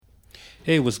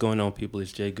Hey, what's going on, people?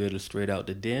 It's Jay Good of Straight Out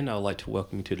the Den. I would like to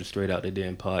welcome you to the Straight Out the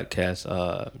Den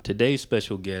podcast. Today's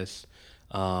special guest,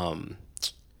 I'm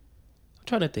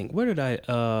trying to think, where did the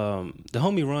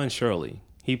homie Ron Shirley.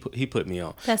 He put me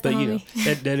on. That's the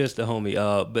homie. That is the homie.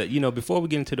 But before we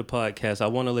get into the podcast, I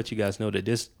want to let you guys know that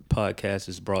this podcast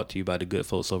is brought to you by the good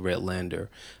folks over at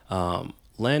Lander.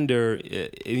 Lander,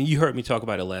 you heard me talk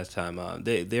about it last time.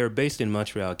 They're based in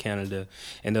Montreal, Canada,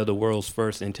 and they're the world's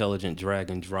first intelligent drag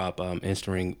and drop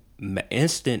instant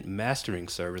mastering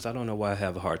service. I don't know why I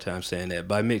have a hard time saying that,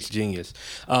 by Mixed Genius.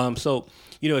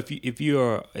 If you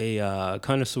are a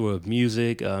connoisseur of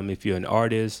music, if you're an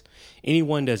artist,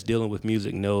 anyone that's dealing with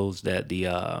music knows that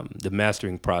the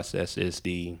mastering process is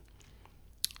the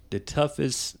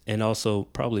toughest and also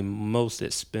probably most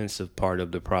expensive part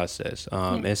of the process.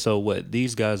 And so what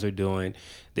these guys are doing,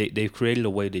 they've created a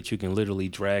way that you can literally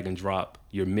drag and drop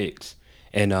your mix.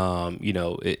 And,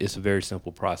 it's a very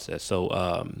simple process.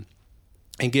 So,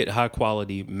 and get high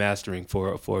quality mastering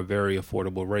for a very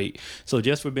affordable rate. So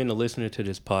just for being a listener to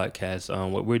this podcast,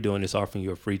 what we're doing is offering you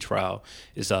a free trial.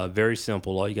 It's very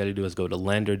simple. All you got to do is go to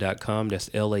lander.com. That's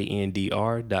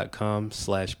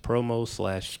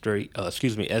LANDR.com/promo/straight,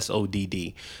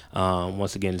 SODD.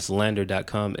 Once again, it's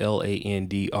lander.com,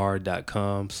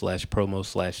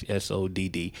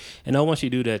 LANDR.com/promo/SODD. And I want you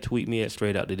to do that. Tweet me at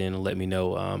Straight Out the Den and let me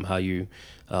know how you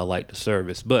like the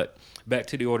service. But back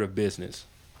to the order of business.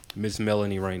 Ms.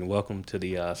 Melanie Reyne, welcome to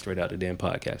the Straight Out the Den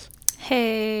podcast.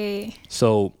 Hey.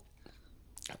 So,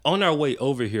 on our way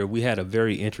over here, we had a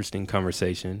very interesting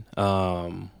conversation.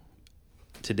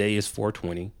 Today is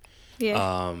 420.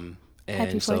 Yeah. And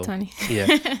Happy 420.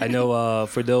 Yeah, I know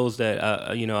for those that,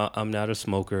 I'm not a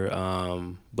smoker,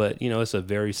 but, it's a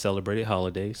very celebrated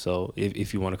holiday. So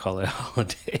if you want to call it a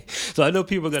holiday. So I know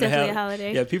people are going to have a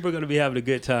holiday. Yeah, people are going to be having a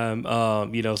good time,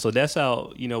 so that's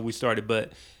how, we started.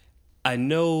 But I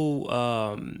know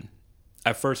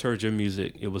I first heard your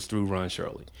music. It was through Ron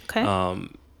Shirley. Okay.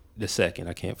 The second,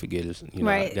 I can't forget it.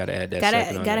 Right. Got to add that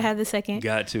second on Gotta there. have the second.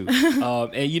 Got to.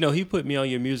 And, he put me on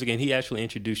your music, and he actually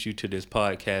introduced you to this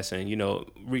podcast and,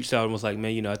 reached out and was like,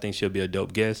 man, I think she'll be a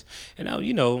dope guest. And,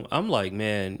 I'm like,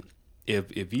 man,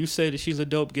 if you say that she's a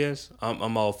dope guest,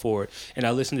 I'm all for it. And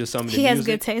I listened to some of the music. He has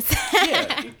good taste.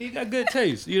 Yeah, he got good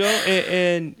taste,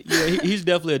 and he's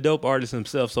definitely a dope artist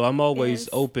himself. So I'm always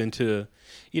open to,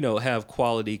 have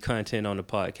quality content on the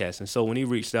podcast. And so when he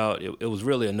reached out, it was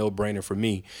really a no-brainer for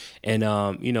me. And,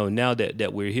 now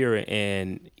that we're here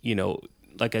and,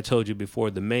 like I told you before,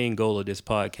 the main goal of this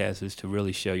podcast is to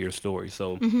really share your story.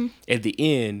 So at the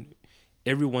end,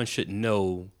 everyone should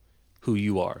know who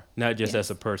you are, not just as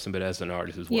a person, but as an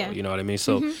artist as well. Yeah. You know what I mean?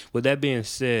 So with that being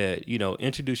said,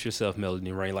 introduce yourself,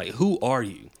 Melody Reyne. Like, who are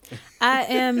you? I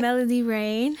am Melody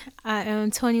Reyne. I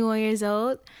am 21 years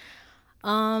old.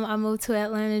 I moved to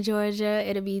Atlanta, Georgia.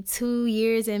 It'll be 2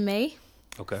 years in May.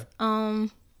 Okay. I'm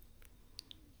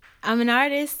an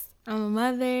artist. I'm a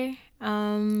mother.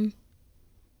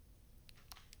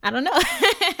 I don't know.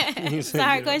 It's a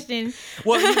hard question.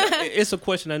 Well, it's a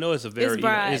question. I know it's a very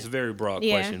it's a very broad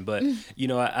question, but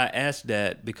I asked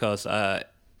that because I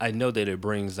know that it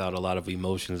brings out a lot of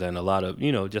emotions and a lot of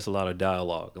just a lot of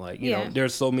dialogue. Like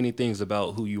there's so many things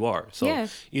about who you are. So I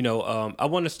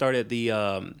want to start at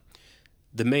the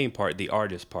main part, the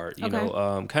artist part.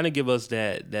 Kind of give us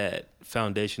that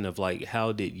foundation of like,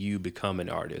 how did you become an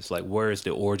artist? Like, where is the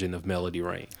origin of Melody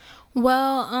Reyne?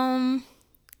 Well,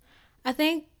 I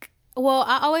think,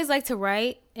 I always like to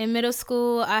write. In middle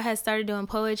school, I had started doing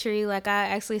poetry. Like, I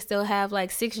actually still have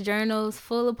like 6 journals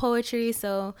full of poetry.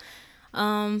 So,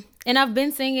 and I've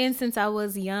been singing since I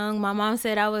was young. My mom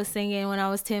said I was singing when I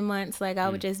was 10 months. Like, I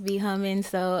would just be humming.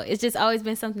 So it's just always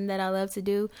been something that I love to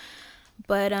do.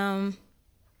 But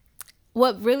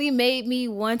what really made me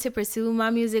want to pursue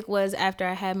my music was after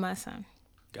I had my son.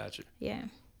 Gotcha. Yeah.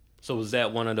 So was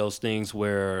that one of those things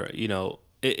where,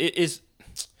 it's,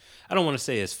 I don't want to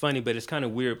say it's funny, but it's kind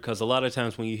of weird because a lot of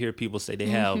times when you hear people say they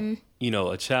have, a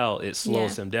child, it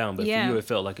slows them down. But for you, it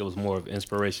felt like it was more of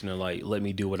inspiration and like, let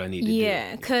me do what I need to do.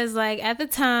 Yeah, because like at the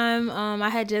time, I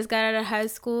had just got out of high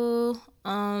school,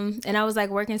 and I was like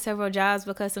working several jobs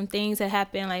because some things had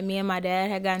happened. Like, me and my dad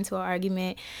had gotten into an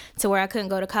argument to where I couldn't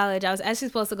go to college. I was actually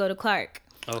supposed to go to Clark.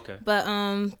 Okay. But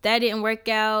that didn't work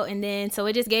out, and then so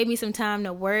it just gave me some time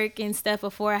to work and stuff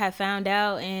before I had found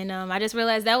out, and I just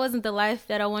realized that wasn't the life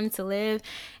that I wanted to live,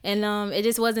 and it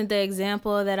just wasn't the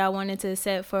example that I wanted to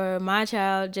set for my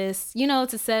child, just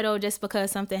to settle just because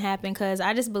something happened, because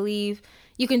I just believe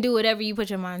you can do whatever you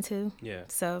put your mind to. Yeah.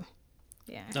 So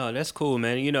yeah. Oh, that's cool,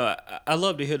 man. I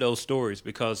love to hear those stories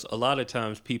because a lot of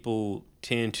times people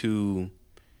tend to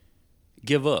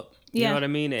give up You know what I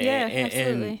mean?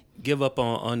 Absolutely. And give up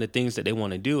on the things that they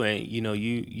want to do. And, you know,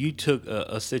 you took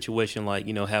a situation like,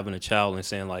 you know, having a child and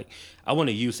saying like, I want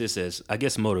to use this as, I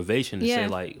guess, motivation to say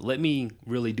like, let me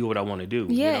really do what I want to do.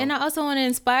 Yeah. You know? And I also want to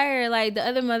inspire like the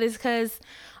other mothers because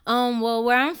well,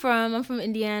 where I'm from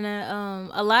Indiana.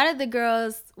 A lot of the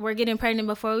girls were getting pregnant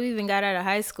before we even got out of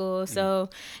high school. So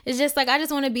it's just like I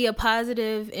just want to be a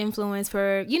positive influence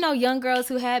for, you know, young girls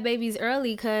who had babies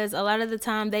early, because a lot of the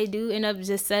time they do end up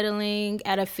just settling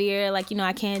out of fear, like, you know,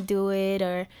 I can't do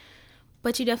it,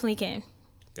 but you definitely can.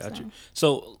 Gotcha.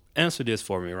 So answer this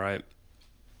for me, right?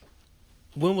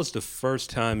 When was the first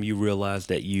time you realized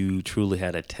that you truly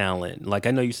had a talent? Like,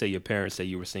 I know you say your parents say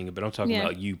you were singing, but I'm talking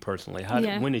about you personally.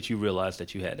 When did you realize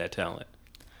that you had that talent?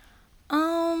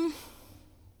 I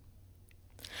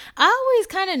always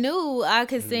kind of knew I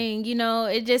could sing, you know.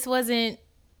 It just wasn't,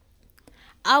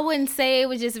 I wouldn't say it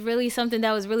was just really something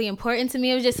that was really important to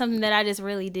me. It was just something that I just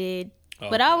really did. Okay.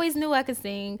 But I always knew I could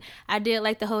sing. I did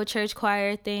like the whole church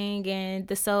choir thing and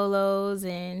the solos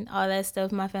and all that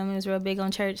stuff. My family was real big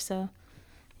on church, so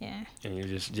yeah. And you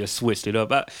just switched it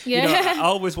up. You know, I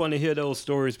always want to hear those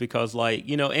stories because, like,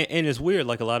 you know, and it's weird.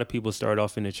 Like, a lot of people start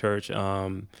off in the church,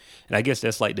 and I guess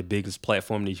that's like the biggest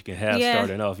platform that you can have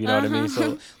starting off. You know what I mean?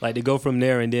 So, like, to go from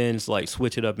there and then it's like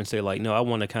switch it up and say, like, no, I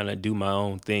want to kind of do my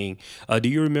own thing. Do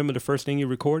you remember the first thing you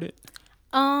recorded?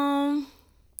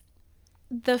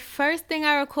 The first thing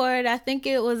I recorded, I think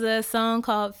it was a song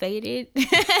called Faded.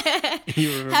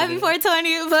 Happy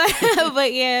 420,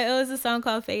 but yeah, it was a song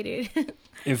called Faded.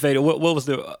 And Faded, what was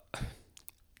the...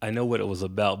 I know what it was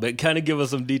about, but kind of give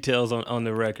us some details on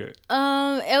the record.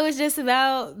 It was just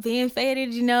about being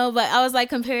faded, you know, but I was like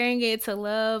comparing it to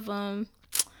love.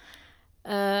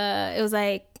 It was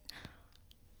like,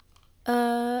 if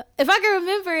I can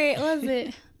remember it, what was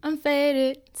it? I'm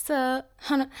faded, so,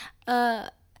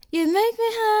 you make me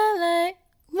high like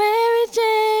Mary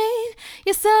Jane.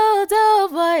 You're so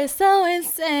dope, boy, you're so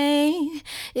insane.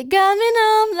 You got me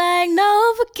numb like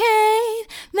Novocaine.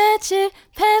 Match it,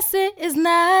 pass it, it's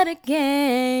not a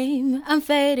game. I'm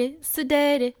faded,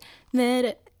 sedated,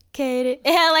 medicated.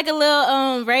 It had like a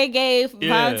little reggae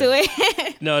vibe to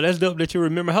it. No, that's dope that you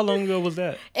remember. How long ago was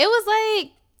that? It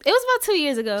was about 2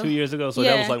 years ago. 2 years ago, so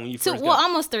that was like when you first got...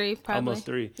 almost 3, probably. Almost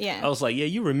 3. Yeah. I was like, yeah,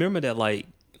 you remember that like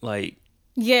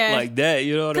yeah, like that,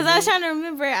 you know what I mean? Because I was trying to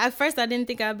remember. At first, I didn't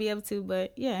think I'd be able to,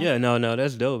 but yeah. Yeah, no,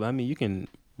 that's dope. I mean, you can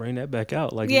bring that back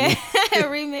out, like a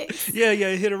remix. Yeah,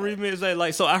 hit a remix.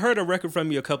 Like, so I heard a record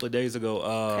from you a couple of days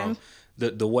ago.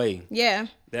 The Way. Yeah.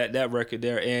 That record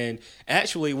there, and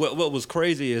actually, what was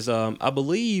crazy is I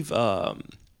believe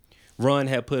Ron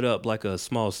had put up like a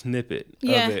small snippet of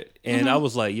it, and I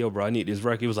was like, "Yo, bro, I need this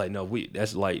record." He was like, "No,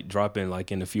 that's like dropping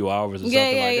like in a few hours or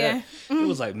something like that." It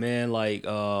was like, man, like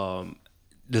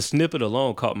the snippet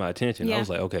alone caught my attention. Yeah. I was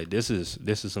like, okay, this is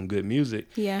some good music.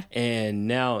 Yeah. And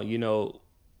now, you know,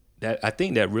 that I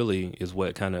think that really is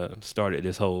what kind of started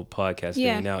this whole podcast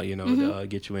thing now, you know, to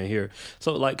get you in here.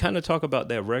 So, like, kind of talk about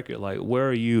that record. Like, where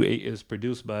are you? It's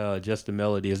produced by Just the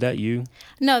Melody. Is that you?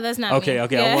 No, that's not me. Okay. Yeah.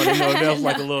 I want to know. That was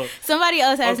like a little... Somebody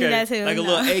else asked me that, too. Like a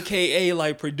little AKA,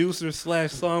 like, producer /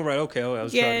 songwriter. Okay, I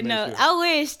was trying to make sure. I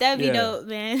wish. That'd be dope,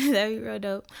 man. That'd be real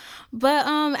dope. But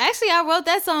actually, I wrote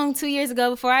that song 2 years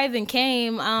ago before I even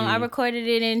came. I recorded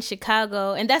it in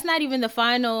Chicago. And that's not even the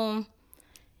final...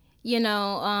 you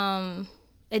know,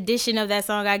 edition of that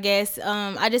song, I guess.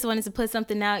 I just wanted to put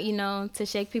something out, you know, to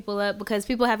shake people up because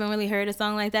people haven't really heard a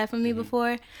song like that from me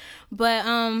before. But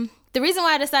the reason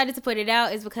why I decided to put it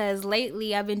out is because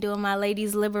lately I've been doing my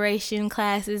ladies liberation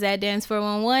classes at Dance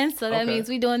 411. So that means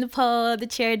we doing the pole, the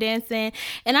chair dancing.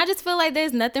 And I just feel like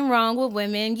there's nothing wrong with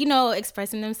women, you know,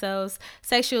 expressing themselves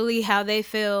sexually, how they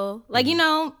feel. Like, you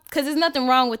know, because there's nothing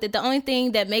wrong with it. The only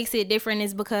thing that makes it different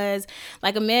is because,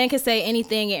 like, a man can say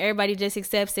anything and everybody just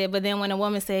accepts it. But then when a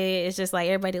woman say it, it's just like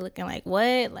everybody looking like,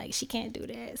 what? Like, she can't do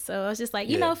that. So it's just like,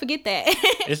 you know, forget that.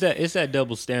 It's that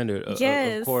double standard,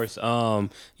 of course.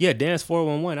 Dance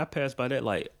 411, I pass by that,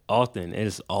 like, often, and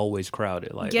it's always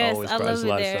crowded. Like, always crowded. There's a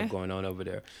lot of stuff going on over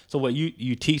there. So what,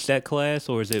 you teach that class,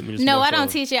 or is it just... No, I don't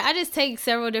teach it. I just take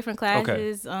several different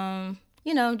classes. Okay.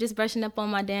 You know, just brushing up on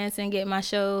my dance and getting my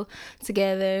show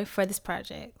together for this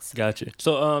project. Gotcha.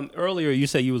 So earlier you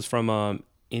said you was from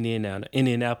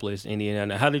Indianapolis,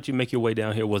 Indiana. How did you make your way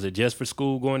down here? Was it just for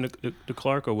school going to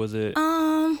Clark, or was it...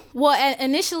 Well,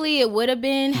 initially it would have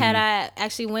been had I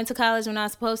actually went to college when I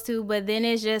was supposed to, but then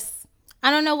it's just I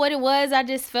don't know what it was. I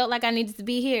just felt like I needed to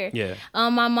be here. Yeah.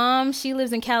 My mom, she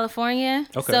lives in California.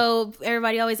 Okay. So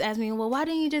everybody always asks me, well, why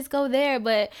didn't you just go there?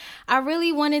 But I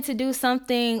really wanted to do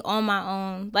something on my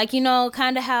own. Like, you know,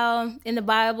 kind of how in the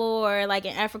Bible or like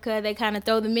in Africa, they kind of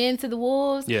throw the men to the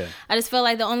wolves. Yeah. I just felt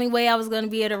like the only way I was going to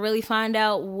be able to really find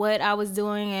out what I was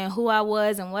doing and who I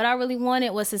was and what I really wanted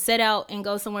was to set out and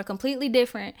go somewhere completely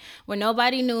different where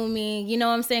nobody knew me. You know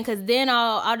what I'm saying? Because then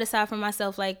I'll decide for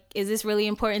myself, like, is this really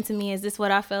important to me? Is this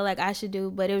what I feel like I should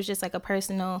do? But it was just like a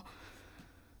personal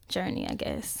journey, I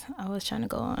guess I was trying to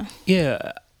go on.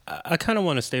 Yeah, I kind of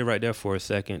want to stay right there for a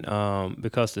second,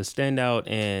 because to stand out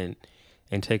and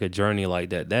take a journey like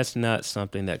that, that's not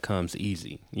something that comes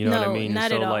easy. You know what I mean? Not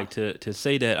so at all. like to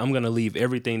say that I'm gonna leave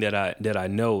everything that I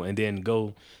know and then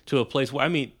go to a place where, I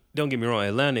mean, don't get me wrong,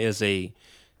 Atlanta is a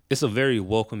very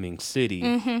welcoming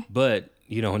city, but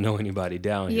you don't know anybody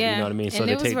down here. Yeah. You know what I mean? So And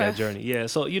to it was take that rough. journey. Yeah.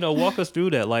 So, you know, walk us through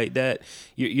that. Like that,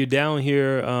 you're down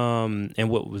here, and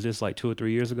what was this, like 2 or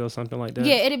 3 years ago, something like that?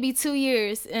 Yeah, it'd be 2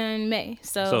 years in May.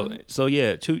 So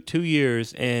yeah, two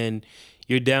years, and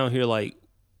you're down here. Like,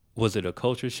 was it a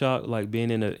culture shock? Like being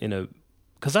in a,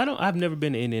 because I've never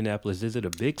been to Indianapolis. Is it a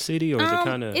big city or is it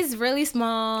kind of? It's really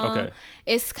small. Okay.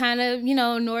 It's kind of, you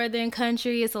know, northern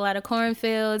country. It's a lot of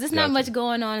cornfields. It's not Gotcha. much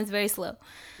going on. It's very slow.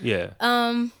 Yeah.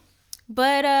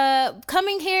 But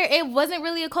coming here, it wasn't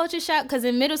really a culture shock because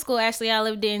in middle school, actually, I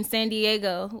lived in San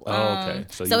Diego. Oh, okay.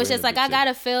 So you So were it's in just a like big I city. got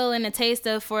a feel and a taste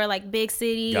of for like big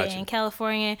city Gotcha. and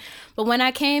California. But when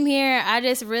I came here, I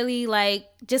just really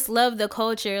just love the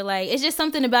culture. Like it's just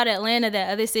something about Atlanta that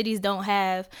other cities don't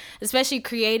have, especially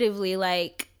creatively.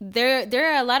 Like there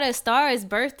are a lot of stars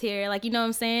birthed here. Like, you know what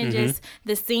I'm saying? Just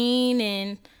the scene,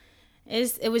 and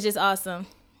it was just awesome.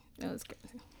 It was great.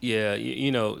 Yeah,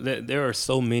 you know, there are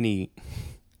so many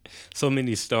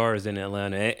stars in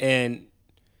Atlanta, and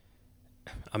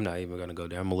I'm not even gonna go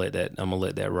there. I'm gonna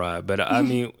let that ride. But I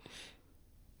mean,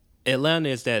 Atlanta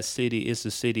is that city. It's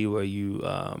a city where you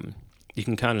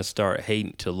can kind of start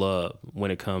hating to love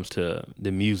when it comes to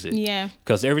the music. Yeah.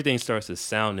 Because everything starts to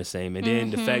sound the same, and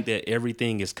then the fact that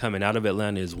everything is coming out of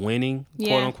Atlanta is winning, quote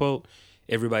Yeah. unquote.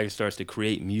 Everybody starts to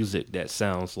create music that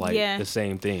sounds like Yeah. the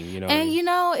same thing, you know. what I And mean? you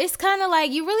know, it's kind of like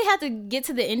you really have to get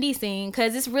to the indie scene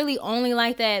because it's really only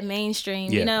like that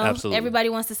mainstream. Yeah, You know, absolutely. everybody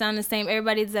wants to sound the same.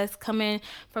 Everybody that's coming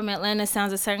from Atlanta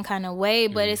sounds a certain kind of way,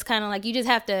 but Mm-hmm. it's kind of like you just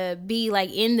have to be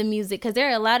like in the music because there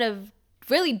are a lot of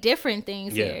really different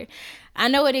things Yeah. here. I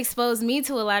know it exposed me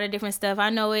to a lot of different stuff. I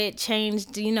know it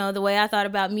changed, you know, the way I thought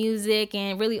about music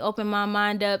and really opened my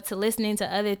mind up to listening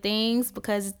to other things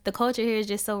because the culture here is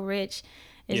just so rich.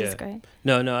 It's just great.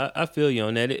 No, I feel you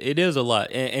on that. It is a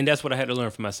lot, and that's what I had to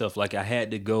learn for myself. Like I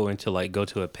had to go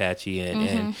to Apache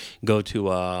and go to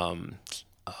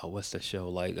what's the show,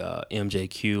 like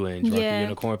MJQ and Drunken Yeah.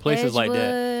 Unicorn, places like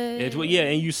that. Edgewood. Yeah,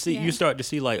 and you Yeah. start to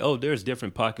see like, oh, there's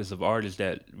different pockets of artists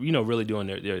that, you know, really doing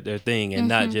their thing, and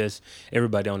not just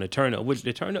everybody on the turn up. Which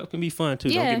the turn up can be fun too.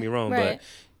 Don't Yeah, get me wrong, right. but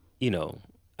you know,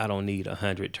 I don't need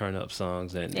 100 turn up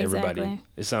songs and everybody. Exactly.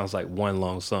 It sounds like one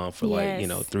long song for like, you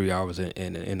know, Yes. 3 hours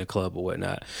in the club or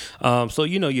whatnot. So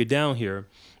you know, you're down here.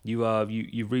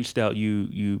 You reached out.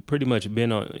 You pretty much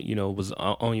been on. You know, was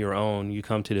on your own. You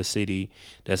come to the city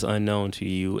that's unknown to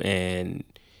you, and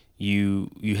you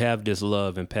have this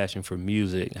love and passion for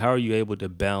music. How are you able to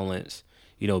balance,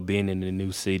 you know, being in a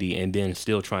new city and then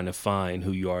still trying to find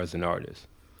who you are as an artist?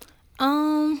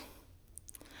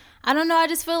 I don't know. I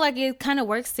just feel like it kind of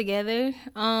works together.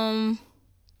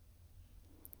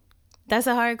 That's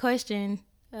a hard question.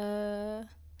 I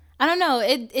don't know.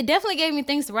 It definitely gave me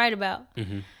things to write about.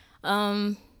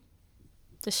 The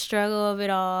struggle of it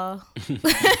all.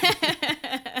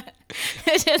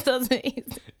 It just wasn't easy.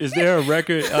 Is there a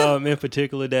record in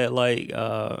particular that like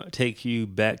takes you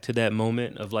back to that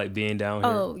moment of like being down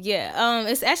here? Oh yeah.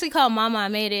 It's actually called Mama I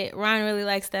Made It. Ryan really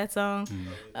likes that song.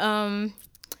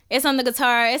 It's on the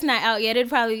guitar. It's not out yet. It'd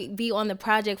probably be on the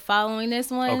project following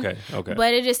this one. Okay.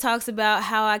 But it just talks about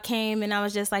how I came and I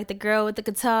was just like the girl with the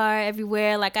guitar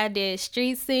everywhere. Like I did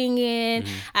street singing.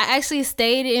 I actually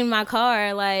stayed in my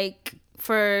car like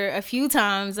for a few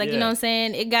times. Like, you know what I'm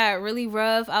saying? It got really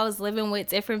rough. I was living with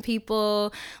different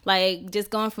people, like just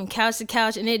going from couch to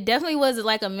couch. And it definitely was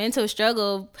like a mental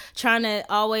struggle trying to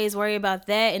always worry about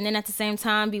that. And then at the same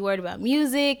time be worried about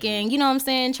music and, you know what I'm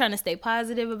saying? Trying to stay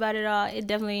positive about it all. It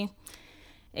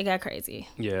got crazy.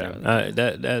 Yeah,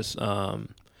 that's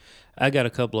I got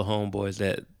a couple of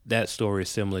homeboys that story is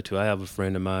similar to. I have a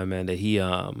friend of mine, man, that he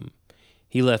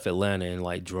left Atlanta and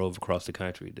like drove across the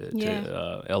country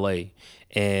to LA,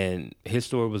 and his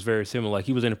story was very similar. Like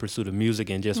he was in the pursuit of music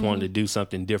and just wanted to do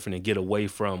something different and get away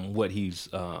from what he's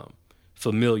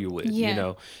familiar with, Yeah. you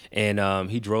know. And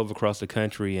he drove across the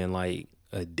country in like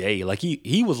a day. Like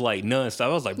he was like nonstop. I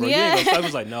was like, bro, you ain't gonna stop. I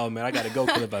was like, no, man, I gotta go,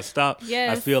 because if I stop,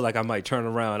 I feel like I might turn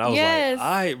around. I was like,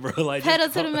 all right, bro, like pedal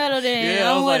to the metal then.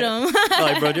 Yeah, I'm with like, him.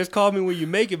 like, bro, just call me when you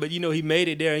make it. But you know, he made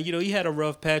it there, and you know, he had a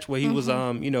rough patch where he was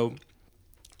you know,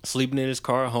 sleeping in his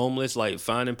car, homeless, like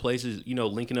finding places, you know,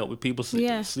 linking up with people,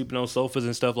 sleeping on sofas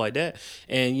and stuff like that.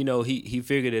 And you know, he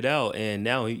figured it out, and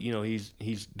now you know, he's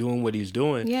doing what he's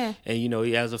doing. Yeah. And you know,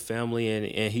 he has a family,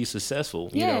 and he's successful.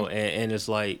 You know, and it's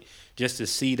like, just to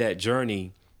see that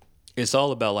journey, it's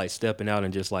all about like stepping out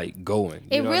and just like going.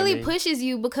 It really pushes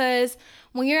you, because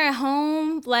when you're at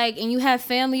home, like, and you have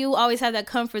family, you always have that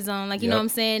comfort zone, like, you know what I'm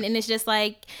saying? And it's just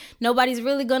like, nobody's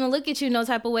really gonna look at you no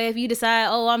type of way if you decide,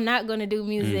 oh, I'm not gonna do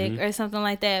music or something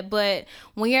like that. But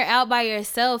when you're out by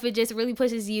yourself, it just really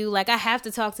pushes you. Like, I have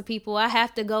to talk to people, I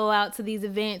have to go out to these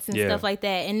events and stuff like that.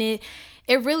 And it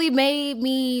really made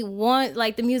me want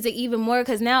like the music even more,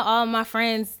 because now all my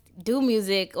friends do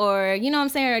music, or you know what I'm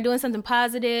saying, or doing something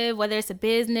positive, whether it's a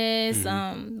business,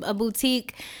 a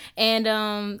boutique. And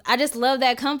I just love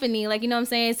that company, like, you know what I'm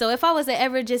saying. So if I was to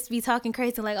ever just be talking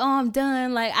crazy, like, oh, I'm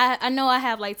done, like, I know I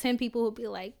have like 10 people who'd be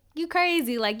like, you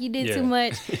crazy, like, you did too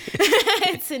much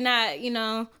to not, you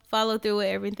know, follow through with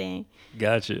everything.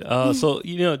 Gotcha. So,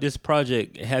 you know, this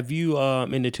project, have you,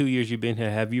 in the 2 years you've been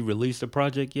here, have you released a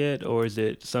project yet? Or is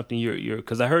it something you're,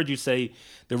 because I heard you say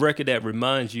the record that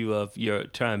reminds you of your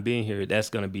time being here, that's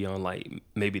going to be on like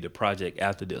maybe the project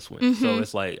after this one. So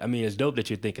it's like, I mean, it's dope that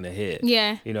you're thinking ahead.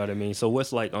 Yeah. You know what I mean? So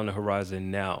what's like on the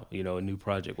horizon now, you know, a new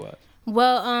project wise?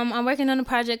 Well, I'm working on a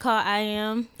project called I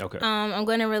Am. Okay. I'm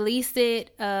going to release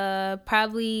it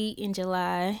probably in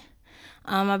July.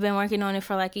 I've been working on it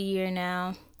for like a year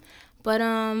now. But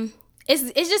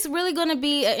it's just really gonna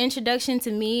be an introduction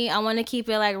to me. I want to keep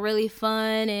it like really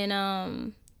fun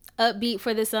and upbeat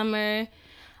for the summer.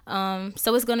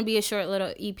 So it's gonna be a short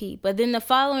little EP. But then the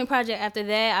following project after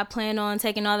that, I plan on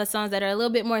taking all the songs that are a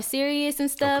little bit more serious and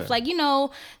stuff. Like, you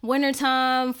know,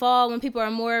 wintertime, fall, when people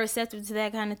are more receptive to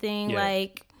that kind of thing.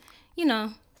 Like, you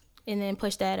know, and then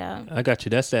push that out. I got you.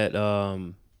 That's that.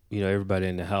 You know, everybody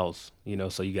in the house, you know,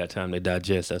 so you got time to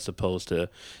digest, as opposed to,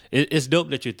 it's dope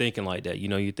that you're thinking like that. You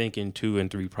know, you're thinking 2 and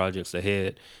 3 projects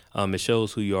ahead. It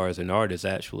shows who you are as an artist,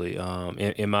 actually,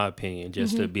 in my opinion,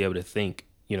 just to be able to think,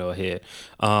 you know, ahead.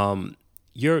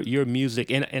 Your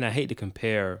music, and I hate to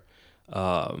compare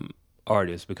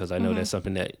artists, because I know that's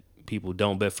something that people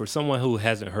don't, but for someone who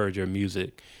hasn't heard your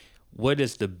music, what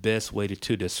is the best way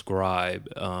to describe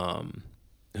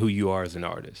who you are as an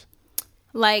artist?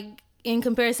 Like, in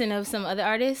comparison of some other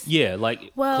artists? Yeah,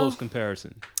 like close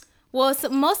comparison. Well, so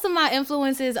most of my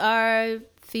influences are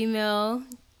female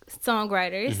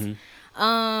songwriters.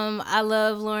 I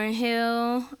love Lauryn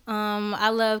Hill. I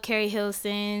love Carrie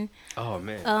Hilson. Oh,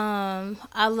 man.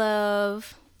 I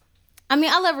love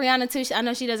Rihanna too. I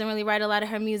know she doesn't really write a lot of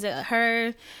her music.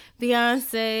 Her,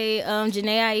 Beyonce,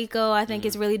 Janae Aiko, I think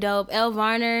is really dope. Elle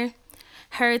Varner,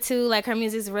 her too. Like, her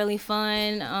music's really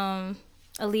fun.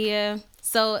 Aaliyah.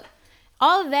 So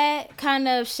all of that kind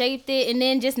of shaped it. And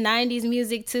then just 90s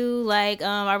music too. Like,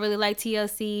 I really like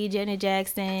TLC, Janet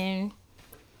Jackson.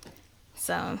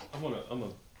 So I'm gonna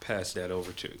pass that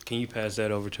over to. Can you pass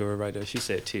that over to her right there? She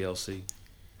said TLC.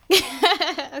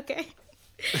 Okay.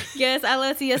 Yes, I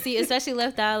love TLC, especially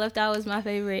Left Eye. Left Eye was my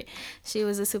favorite. She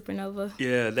was a supernova.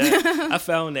 Yeah, that I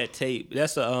found that tape.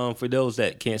 That's a for those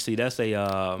that can't see. That's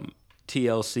a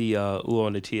TLC,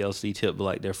 on the TLC tip,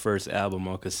 like their first album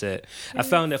on cassette. I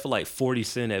found that for like 40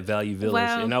 cents at Value Village,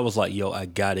 and I was like, yo, I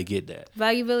gotta get that.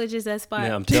 Value Village is that spot.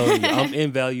 Man, I'm telling you, I'm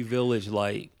in Value Village.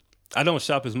 Like, I don't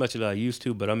shop as much as I used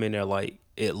to, but I'm in there like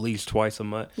at least twice a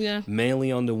month. Yeah.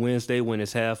 Mainly on the Wednesday when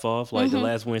it's half off, like the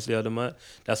last Wednesday of the month.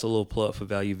 That's a little plug for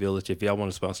Value Village. If y'all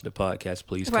want to sponsor the podcast,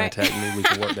 please contact me. We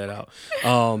can work that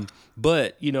out.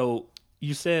 But, you know,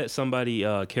 you said somebody,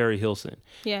 Carrie Hilson,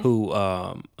 who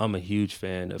I'm a huge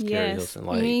fan of. Carrie Hilson.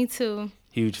 Like, me too.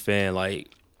 Huge fan.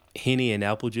 Like, Henny and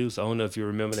Apple Juice. I don't know if you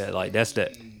remember that. Like, that's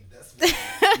that.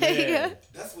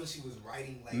 That's when she was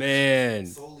writing, like, man,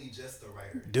 solely just a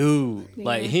writer. Dude,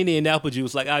 like Henny and Apple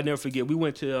Juice. Like, I'll never forget. We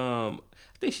went to, I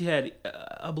think she had,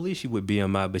 I believe she would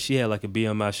BMI, but she had like a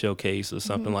BMI showcase or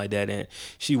something like that. And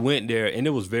she went there, and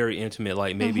it was very intimate,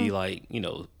 like maybe like, you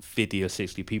know, 50 or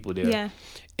 60 people there. Yeah.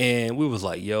 And we was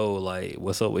like, yo, like,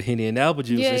 what's up with Henny and Apple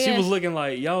Juice? And she was looking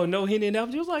like, y'all know Henny and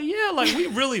Apple Juice? Like, yeah, like, we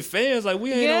really fans. Like,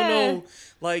 we ain't don't know,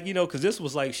 like, you know, because this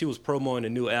was like, she was promoting a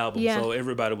new album. So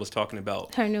everybody was talking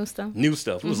about her new stuff.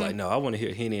 It was like, no, I want to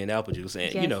hear Henny and Apple Juice.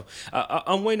 And, you know,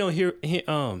 I'm waiting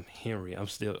on Henry. I'm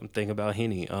thinking about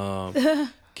Henny.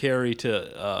 Carrie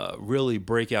to really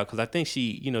break out, because I think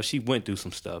she went through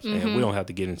some stuff, and we don't have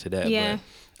to get into that. Yeah.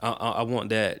 But I want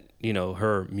that,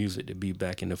 her music to be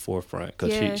back in the forefront,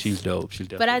 because she's dope. She's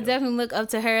definitely. But I dope. definitely look up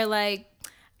to her, like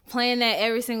playing that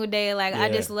every single day. Like I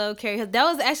Yeah. just love Carrie. That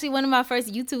was actually one of my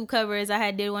first YouTube covers.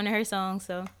 I did one of her songs.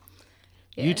 So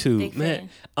yeah, YouTube, big man.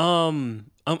 fan.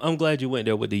 I'm glad you went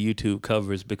there with the YouTube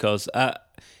covers, because I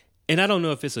don't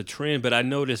know if it's a trend, but I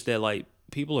noticed that like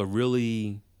people are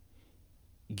really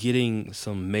getting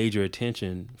some major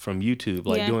attention from YouTube,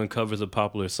 like doing covers of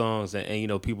popular songs,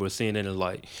 and people are seeing it and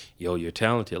like, yo, you're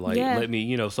talented. Like, let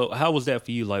me, So how was that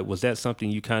for you? Like, was that something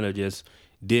you kind of just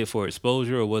did for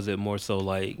exposure, or was it more so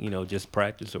like, just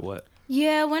practice, or what?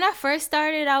 Yeah, when I first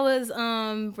started, I was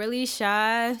really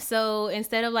shy. So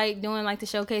instead of like doing like the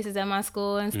showcases at my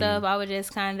school and stuff, I would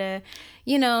just kind of,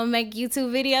 make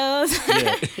YouTube videos.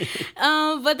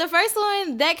 Yeah. But the first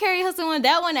one, that Carrie Hilson one,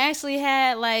 that one actually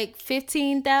had like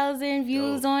 15,000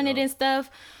 views on it and stuff.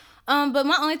 But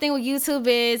my only thing with YouTube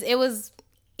is it was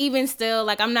even still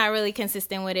like I'm not really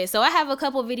consistent with it. So I have a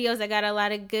couple videos that got a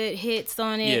lot of good hits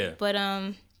on it. Yeah. But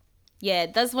yeah,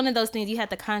 that's one of those things you have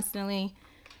to constantly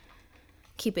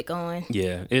keep it going.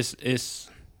 Yeah, it's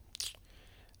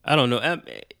I don't know.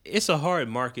 It's a hard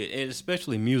market, and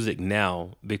especially music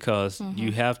now, because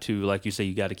you have to, like you say,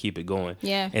 you got to keep it going.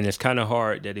 Yeah. And it's kind of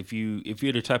hard that if you're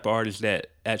the type of artist that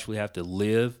actually have to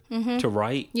live to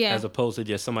write, as opposed to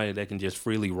just somebody that can just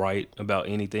freely write about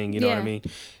anything. You know what I mean?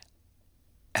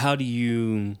 How do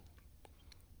you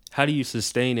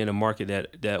sustain in a market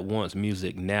that wants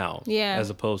music now? Yeah.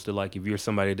 As opposed to like if you're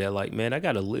somebody that like, man, I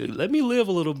gotta live. Let me live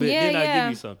a little bit, then I give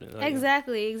you something. Like,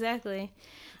 Exactly.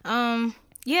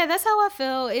 Yeah, that's how I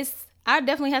feel. I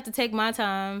definitely have to take my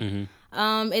time.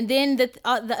 And then the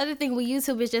other thing with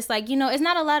YouTube is just like, it's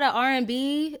not a lot of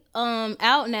R&B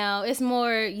out now. It's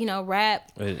more,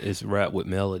 rap. It's rap with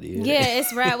melody. Yeah,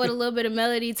 it's rap with a little bit of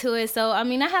melody to it. So, I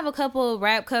mean, I have a couple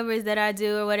rap covers that I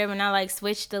do or whatever, and I like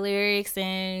switch the lyrics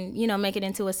and, make it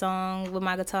into a song with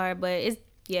my guitar. But it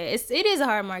is a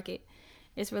hard market.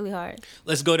 It's really hard.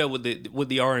 Let's go there with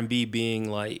the R&B being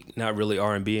like not really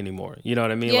R&B anymore. You know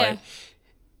what I mean? Yeah. Like,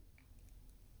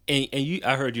 and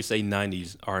I heard you say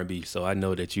 90s R&B, so I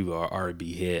know that you are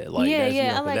R&B head. Like,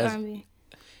 I like R&B.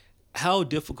 How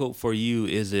difficult for you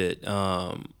is it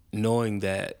knowing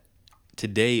that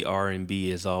today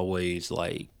R&B is always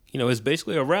like, it's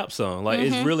basically a rap song. Like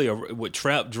it's really with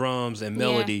trap drums and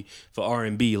melody for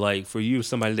R&B. Like for you,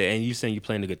 somebody that, and you saying you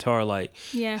playing the guitar, like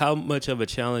how much of a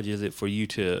challenge is it for you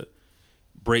to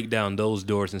break down those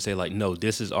doors and say like, no,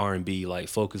 this is R&B, like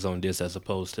focus on this, as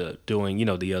opposed to doing,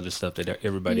 the other stuff that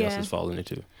everybody else is falling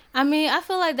into? I mean, I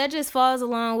feel like that just falls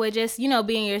along with just,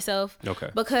 being yourself. Okay.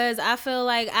 Because I feel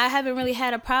like I haven't really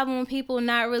had a problem with people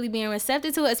not really being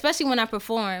receptive to it, especially when I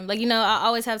perform. Like, I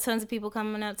always have tons of people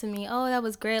coming up to me, oh, that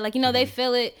was great. Like, they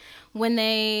feel it when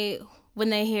they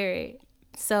hear it.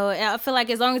 So I feel like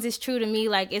as long as it's true to me,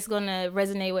 like it's gonna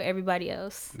resonate with everybody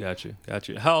else. Gotcha.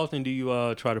 How often do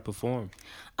you try to perform?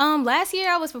 Last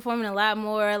year I was performing a lot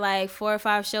more, like 4 or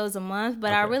 5 shows a month,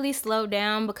 but I really slowed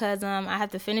down because I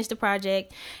have to finish the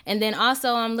project, and then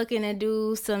also I'm looking to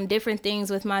do some different things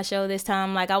with my show this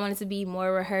time. Like I want it to be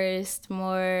more rehearsed,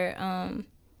 more.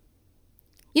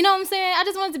 You know what I'm saying? I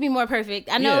just want it to be more perfect.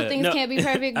 I know things can't be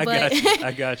perfect, but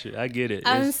I got you. I get it.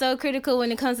 I'm so critical when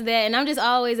it comes to that, and I'm just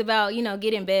always about,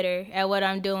 getting better at what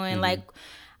I'm doing. Like,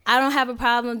 I don't have a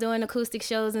problem doing acoustic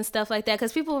shows and stuff like that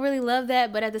because people really love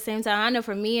that, but at the same time, I know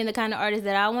for me and the kind of artist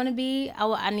that I want to be,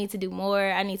 I need to do more.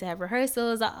 I need to have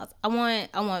rehearsals. I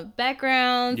want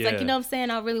backgrounds. Like, you know what I'm saying?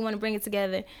 I really want to bring it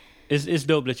together. It's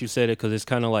dope that you said it, because it's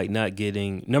kind of like not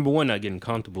getting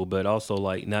comfortable, but also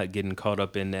like not getting caught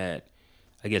up in that,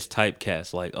 I guess,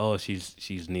 typecast, like, oh,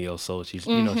 she's neo soul, she's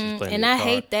she's playing. And I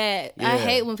hate that. I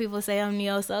hate when people say I'm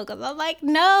neo soul, because I'm like,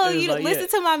 no, listen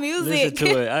to my music. Listen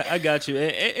to it. I got you.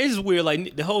 It's weird.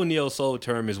 Like the whole neo soul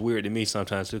term is weird to me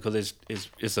sometimes too, because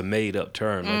it's a made up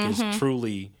term. Like it's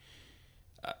truly.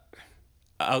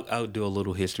 I'll do a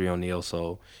little history on neo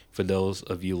soul for those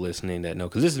of you listening that know,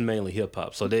 because this is mainly hip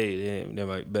hop, so they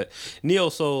might. But neo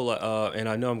soul, and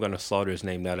I know I'm gonna slaughter his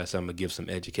name now. That's I'm gonna give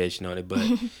some education on it. But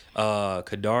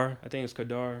Kadar, I think it's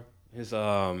Kadar, is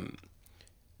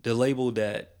the label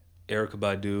that Erykah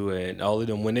Badu and all of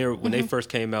them, when they first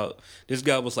came out, this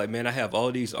guy was like, man, I have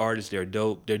all these artists, they're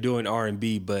dope, they're doing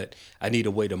R&B, but I need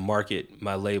a way to market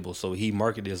my label. So he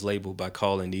marketed his label by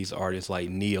calling these artists like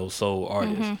neo soul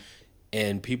artists.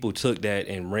 And people took that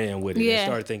and ran with it and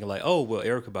started thinking like, oh, well,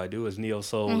 Erykah Badu is neo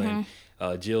soul, and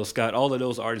Jill Scott, all of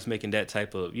those artists making that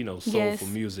type of, soulful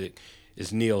music.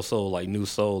 it's neo soul, like new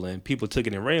soul, and people took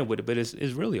it and ran with it, but it's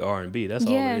really R&B. That's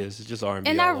all it is. It's just R&B.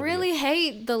 And I really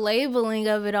hate the labeling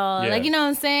of it all. Like, you know what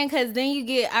I'm saying? Because then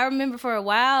I remember for a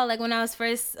while, like when I was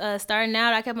first starting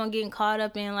out, I kept on getting caught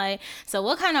up in like, so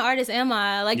what kind of artist am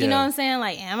I? Like, you know what I'm saying?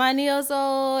 Like, am I neo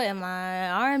soul? Am I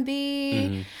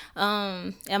R&B?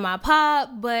 Am I pop?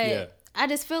 But I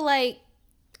just feel like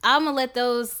I'm gonna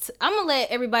let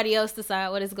everybody else decide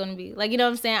what it's gonna be. Like, you know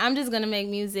what I'm saying? I'm just gonna make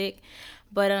music.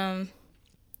 But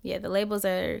yeah, the labels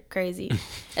are crazy.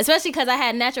 Especially because I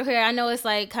had natural hair. I know it's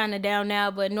like kind of down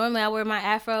now, but normally I wear my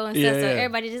afro and stuff. So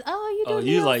everybody just,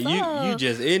 you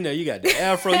just in there. You got the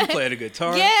afro. You play the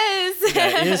guitar. Yes. You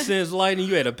got incense lighting.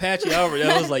 You had a patchy outfit.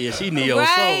 I was like, yeah, she neo soul.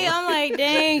 Right. I'm like,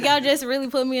 dang, y'all just really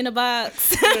put me in a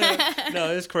box.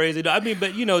 No, it's crazy. I mean,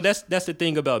 but that's the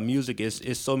thing about music.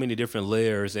 It's so many different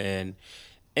layers, and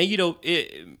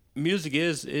music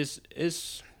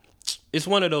is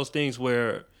one of those things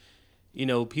where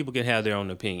people can have their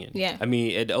own opinion. Yeah. I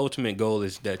mean, the ultimate goal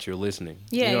is that you're listening.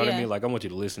 Yeah, you know what I mean? Like, I want you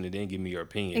to listen and then give me your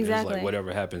opinion. Exactly. It's like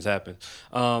whatever happens, happens.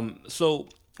 So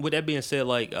with that being said,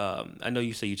 like, I know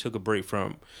you say you took a break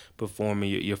from performing.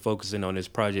 You're focusing on this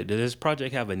project. Does this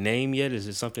project have a name yet? Is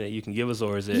it something that you can give us,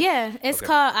 or is it? Yeah, it's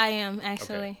called I Am,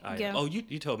 actually. Okay. I yeah. Am. Oh,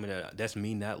 you told me that. That's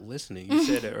me not listening. You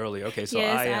said it earlier. Okay, so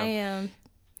yes, I Am. I Am.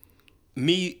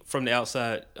 Me from the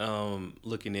outside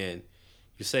looking in,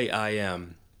 you say I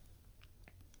Am.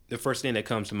 The first thing that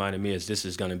comes to mind to me is this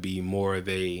is going to be more of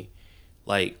a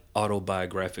like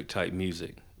autobiographic type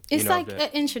music. It's like an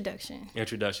introduction.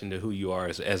 Introduction to who you are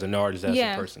as an artist, as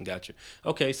a person. Gotcha.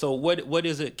 Okay, so what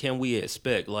is it can we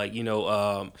expect? Like,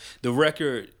 the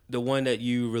record, the one that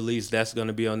you released, that's going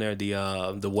to be on there,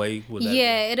 the Way?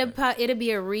 It'll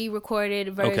be a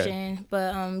re-recorded version. Okay.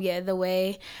 But The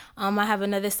Way. I have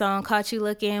another song, Caught You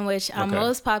Looking, which I'm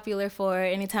most popular for.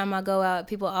 Anytime I go out,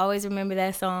 people always remember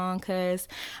that song because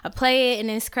I play it and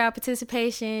it's crowd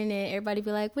participation and everybody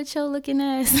be like, what you looking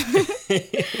at?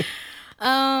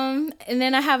 And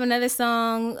then I have another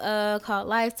song called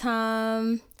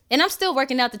Lifetime. And I'm still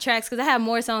working out the tracks because I have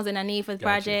more songs than I need for the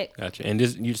project. Gotcha. And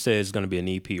this, you said it's going to be an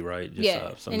EP, right?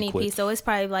 Just, an EP. Quick. So it's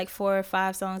probably like 4 or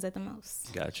 5 songs at the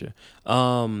most. Gotcha.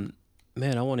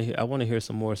 Man, I want to hear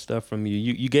some more stuff from you.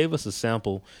 You gave us a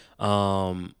sample,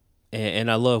 and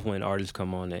I love when artists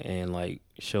come on and like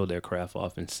show their craft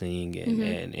off and sing,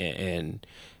 and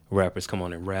rappers come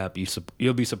on and rap.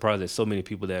 You'll be surprised at so many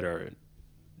people that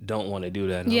don't want to do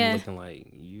that. And I'm looking like,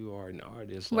 you are an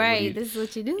artist. Like, right. This is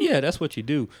what you do. Yeah, that's what you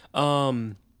do.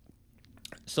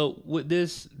 So with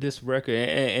this record,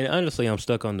 and honestly, I'm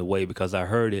stuck on The Way because I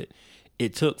heard it.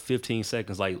 It took 15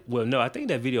 seconds. Like, well, no, I think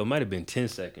that video might have been 10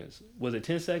 seconds. Was it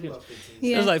 10 seconds?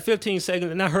 Yeah. It was like 15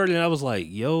 seconds. And I heard it and I was like,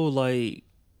 yo, like,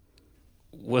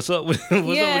 what's up with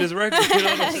this record? You know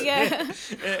what I'm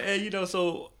saying? And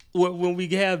so when we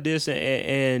have this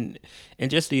and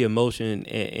just the emotion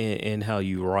and how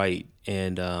you write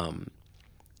and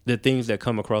the things that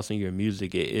come across in your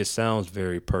music, it sounds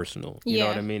very personal. You know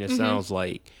what I mean? It sounds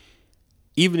like,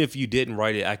 even if you didn't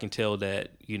write it, I can tell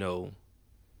that,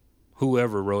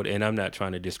 whoever wrote it, and I'm not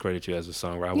trying to discredit you as a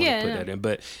songwriter, I want to put that in,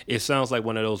 but it sounds like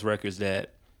one of those records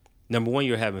that, number one,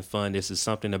 you're having fun. This is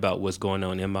something about what's going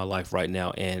on in my life right now,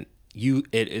 and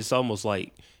it's almost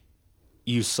like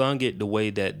you sung it the way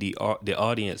that the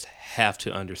audience have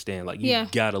to understand. Like, you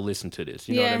gotta listen to this.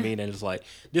 You know what I mean? And it's like,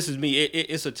 this is me.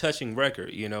 It's a touching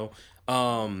record.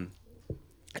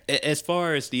 As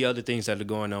far as the other things that are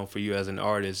going on for you as an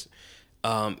artist,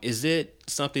 is it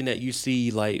something that you see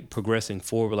like progressing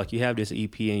forward? Like, you have this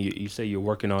EP and you say you're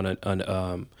working on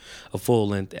a full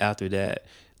length after that.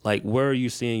 Like, where are you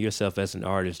seeing yourself as an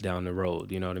artist down the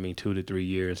road? You know what I mean? 2 to 3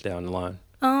 years down the line.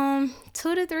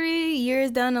 2 to 3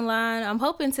 years down the line, I'm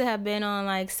hoping to have been on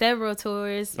like several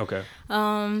tours. Okay.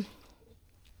 I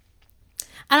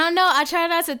don't know. I try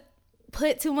not to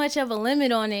put too much of a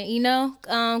limit on it,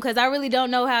 because I really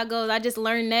don't know how it goes. I just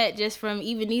learned that just from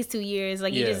even these 2 years.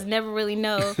 Like, you just never really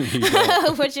know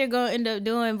what you're going to end up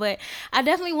doing. But I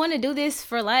definitely want to do this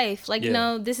for life. Like,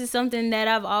 this is something that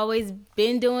I've always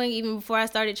been doing even before I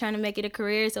started trying to make it a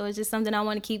career. So it's just something I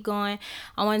want to keep going.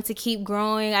 I want it to keep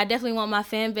growing. I definitely want my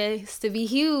fan base to be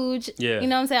huge. Yeah. You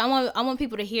know what I'm saying? I want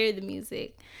people to hear the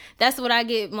music. That's what I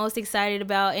get most excited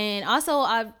about. And also,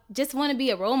 I just want to be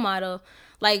a role model.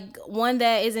 Like, one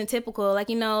that isn't typical. Like,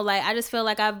 like, I just feel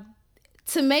like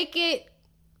to make it,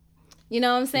 you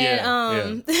know what I'm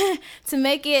saying? To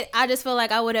make it, I just feel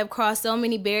like I would have crossed so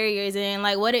many barriers, and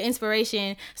like, what an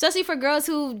inspiration, especially for girls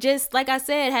who just, like I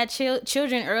said, had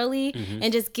children early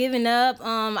and just giving up.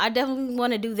 I definitely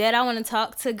want to do that. I want to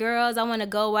talk to girls. I want to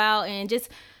go out and just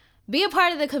be a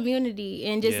part of the community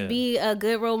and just be a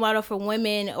good role model for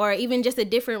women, or even just a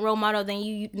different role model than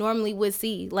you normally would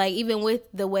see. Like, even with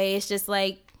the way it's just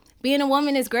like, being a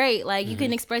woman is great. Like, you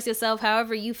can express yourself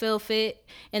however you feel fit,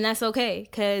 and that's okay,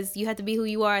 because you have to be who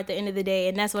you are at the end of the day,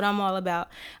 and that's what I'm all about.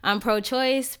 I'm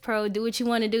pro-choice, pro do what you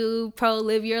want to do, pro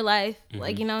live your life.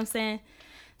 Like, you know what I'm saying?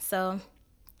 So,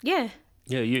 yeah.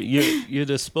 Yeah, you're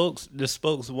the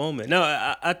spokeswoman. No,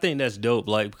 I think that's dope.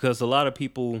 Like, because a lot of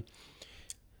people,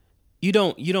 you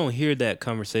don't hear that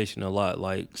conversation a lot.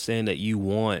 Like, saying that you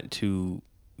want to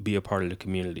be a part of the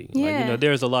community. Yeah. Like,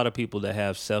 there's a lot of people that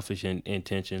have selfish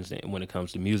intentions when it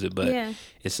comes to music, but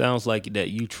it sounds like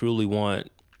that you truly want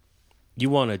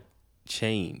to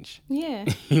change. Yeah.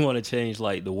 You want to change,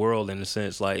 like, the world, in a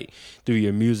sense, like, through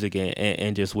your music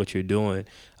and just what you're doing,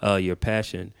 your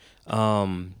passion.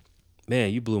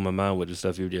 Man, you blew my mind with the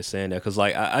stuff you were just saying there. Because,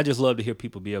 like, I just love to hear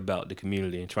people be about the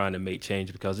community and trying to make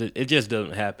change, because it just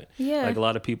doesn't happen. Yeah. Like, a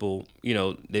lot of people, they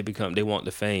want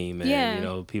the fame,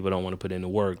 and, people don't want to put in the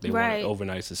work. They want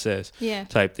overnight success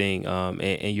type thing.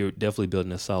 And you're definitely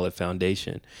building a solid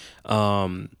foundation.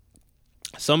 Some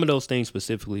of those things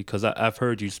specifically, because I've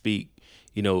heard you speak,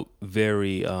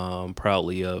 very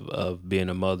proudly of being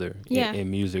a mother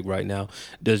in music right now.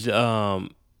 Does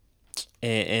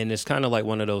And it's kind of like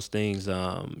one of those things.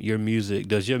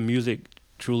 Does your music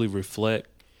truly reflect,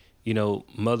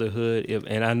 motherhood?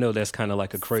 And I know that's kind of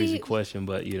like a crazy question,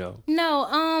 but No,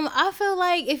 I feel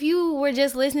like if you were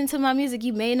just listening to my music,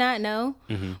 you may not know.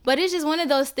 But it's just one of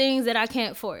those things that I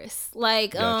can't force.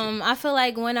 Like, gotcha. I feel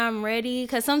like when I'm ready,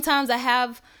 because sometimes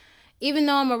even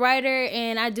though I'm a writer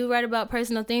and I do write about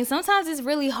personal things, sometimes it's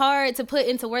really hard to put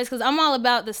into words, because I'm all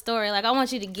about the story. Like, I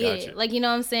want you to get it. Like, you know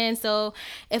what I'm saying? So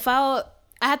if I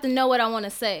have to know what I want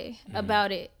to say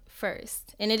about it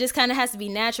first. And it just kind of has to be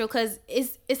natural, because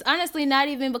it's honestly not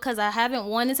even because I haven't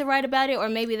wanted to write about it, or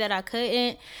maybe that I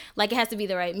couldn't. Like, it has to be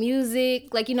the right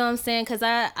music. Like, you know what I'm saying? Because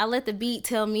I let the beat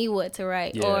tell me what to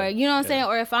write. Or, you know what I'm saying?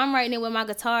 Or if I'm writing it with my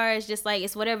guitar, it's just like,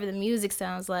 it's whatever the music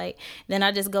sounds like. Then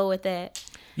I just go with that.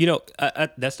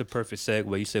 That's the perfect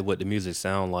segue. You said what the music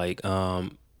sound like. Our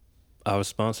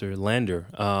sponsor, Lander.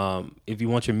 If you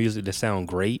want your music to sound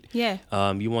great, you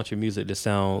want your music to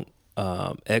sound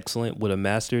excellent with a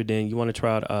master, then you want to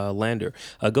try out Lander.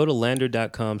 Go to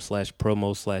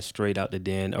lander.com/promo/straight out the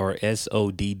den, or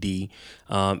SODD,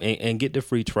 and get the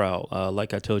free trial.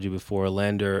 Like I told you before,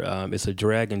 Lander, it's a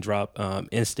drag and drop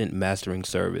instant mastering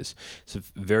service. It's a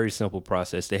very simple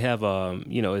process. They have,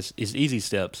 it's easy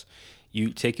steps.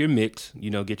 You take your mix,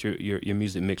 get your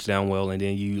music mixed down well, and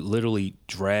then you literally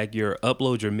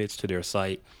upload your mix to their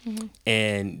site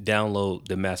and download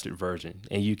the mastered version.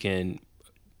 And you can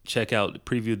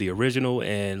preview the original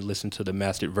and listen to the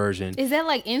mastered version. Is that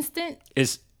like instant?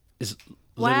 It's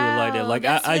literally like that. Like,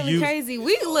 that's really crazy.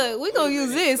 We gonna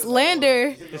use this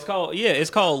Lander. It's called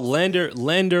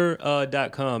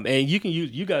Lander.com, and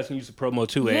you guys can use the promo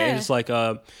too. And it's like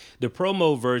the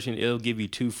promo version, it'll give you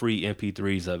 2 free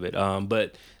MP3s of it.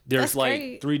 But there's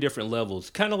like 3 different levels.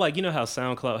 Kind of like, how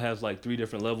SoundCloud has like 3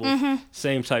 different levels.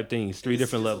 Same type things, 3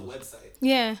 different levels. Website.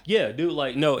 Yeah. Yeah, dude.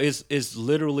 Like, no, it's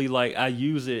literally like, I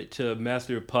use it to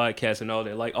master podcasts and all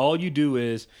that. Like, all you do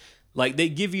is, like, they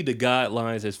give you the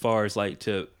guidelines as far as like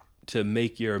to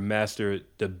make your master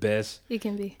the best it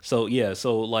can be. So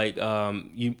like,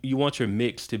 you want your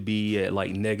mix to be at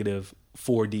like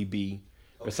 -4 dB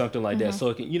or something like that, so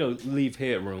it can leave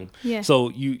headroom. Yeah. So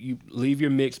you leave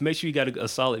your mix. Make sure you got a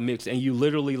solid mix, and you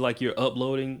literally, like, you're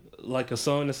uploading like a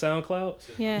song to SoundCloud.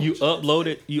 Yeah. You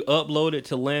upload it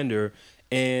to Lander,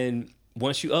 and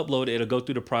once you upload it, it'll go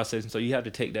through the processing. So you have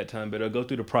to take that time, but it'll go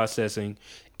through the processing,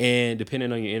 and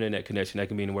depending on your internet connection, that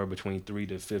can be anywhere between 3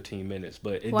 to 15 minutes.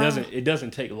 But it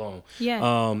doesn't take long.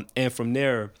 Yeah. And from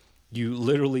there, you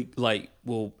literally, like,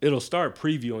 it'll start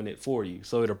previewing it for you.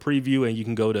 So it'll preview, and you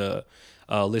can go to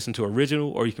listen to original,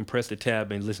 or you can press the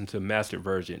tab and listen to mastered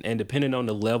version. And depending on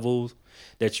the levels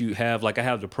that you have, like, I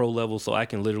have the pro level, so I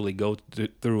can literally go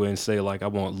through and say, like, I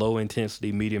want low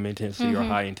intensity, medium intensity, or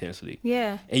high intensity.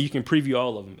 Yeah. And you can preview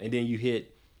all of them, and then you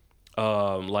hit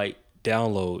like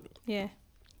download. Yeah.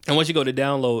 And once you go to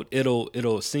download,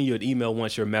 it'll send you an email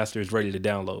once your master is ready to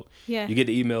download. Yeah. You get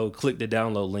the email, click the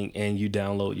download link, and you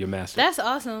download your master. That's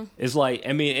awesome. It's like,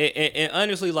 I mean, and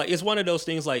honestly, like, it's one of those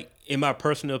things, like, in my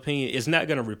personal opinion, it's not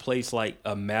going to replace, like,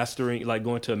 a mastering, like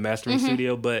going to a mastering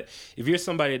studio. But if you're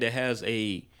somebody that has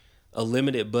a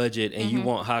limited budget and you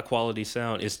want high quality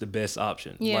sound, it's the best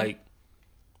option. Yeah. Like,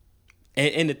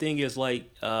 and the thing is, like,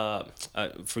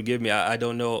 forgive me, I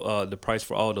don't know the price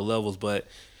for all the levels, but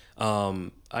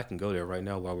I can go there right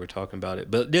now while we're talking about it.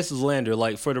 But this is Lander.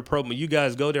 Like for the promo, you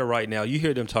guys go there right now. You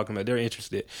hear them talking about it. They're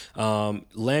interested.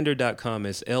 Lander.com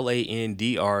is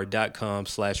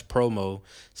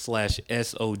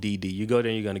LANDR.com/promo/SODD. You go there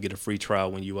and you're going to get a free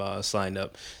trial when you sign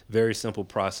up. Very simple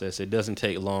process. It doesn't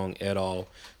take long at all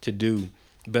to do.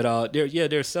 But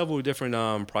there's several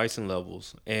different pricing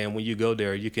levels. And when you go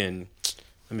there, you can,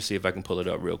 let me see if I can pull it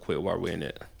up real quick while we're in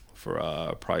it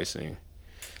for pricing.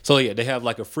 So yeah, they have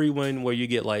like a free one where you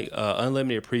get like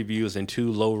unlimited previews and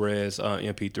 2 low res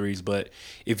MP3s. But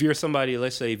if you're somebody,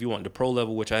 let's say if you want the pro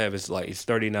level, which I have, it's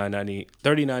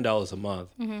 $39 a month,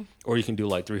 or you can do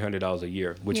like $300 a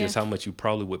year, which is how much you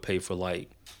probably would pay for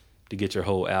like to get your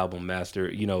whole album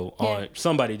mastered. On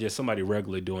somebody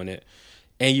regularly doing it,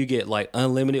 and you get like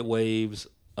unlimited waves,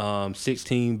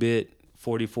 16-bit,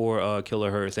 44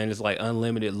 kilohertz, and it's like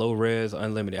unlimited low res,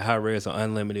 unlimited high res, or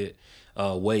unlimited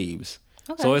waves.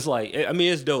 Okay. So it's like, I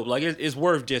mean, it's dope. Like, it's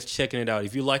worth just checking it out.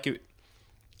 If you like it,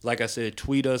 like I said,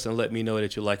 tweet us and let me know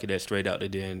that you like it at Straight Out the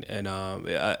Den. And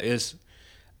I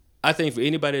think for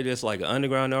anybody that's like an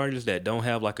underground artist that don't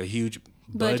have like a huge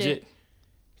budget.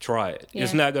 Try it. Yeah.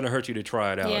 It's not going to hurt you to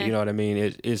try it out. Yeah. You know what I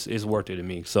mean? It's worth it to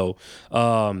me. So,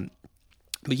 but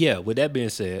yeah, with that being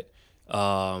said,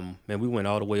 man, we went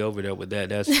all the way over there with that.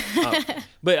 That's,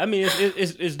 but I mean,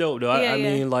 it's dope though. I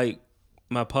mean, like,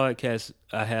 my podcast,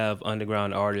 I have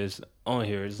underground artists on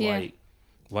here. It's like,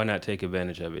 why not take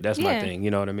advantage of it? That's my thing.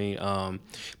 You know what I mean?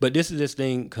 But this is this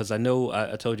thing because I know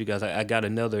I told you guys I got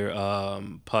another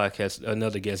podcast,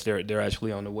 another guest. They're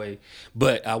actually on the way.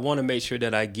 But I want to make sure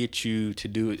that I get you to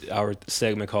do our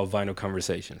segment called Vinyl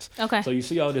Conversations. Okay. So you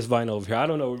see all this vinyl over here. I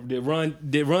don't know. Did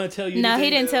Ron tell you? No, he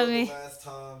didn't tell me.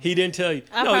 He didn't tell you.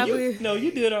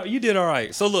 You did. You did all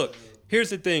right. So look,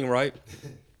 here's the thing, right?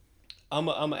 I'm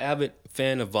an avid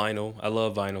fan of vinyl. I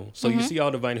love vinyl. So you see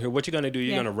all the vinyl here. What you're going to do,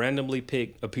 you're going to randomly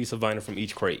pick a piece of vinyl from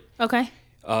each crate. Okay.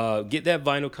 Get that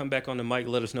vinyl, come back on the mic,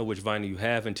 let us know which vinyl you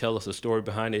have, and tell us a story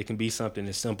behind it. It can be something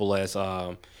as simple as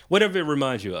whatever it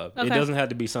reminds you of. Okay. It doesn't have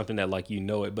to be something that like you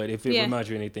know it, but if it reminds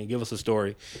you of anything, give us a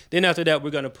story. Then after that,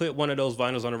 we're going to put one of those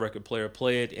vinyls on a record player,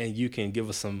 play it, and you can give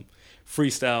us some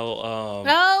freestyle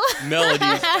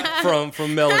melodies from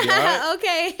Melody, all right?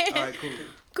 Okay. All right,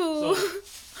 cool. So,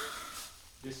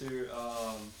 this here,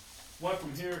 one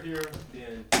from here,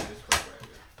 then this crate right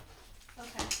here.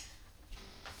 Okay.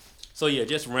 So yeah,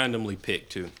 just randomly pick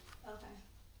too. Okay.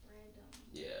 Random.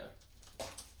 Yeah.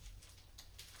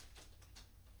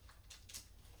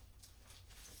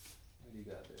 What do you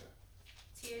got there?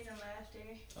 Tears and Laughter.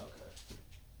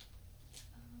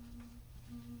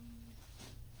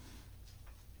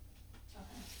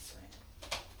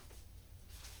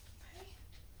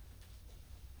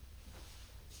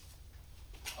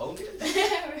 Okay. Okay.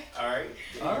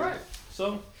 All right.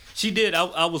 So she did.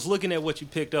 I was looking at what you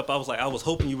picked up. I was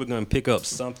hoping you were going to pick up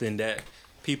something that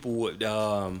people would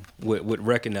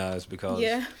recognize because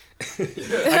I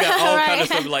got all kind of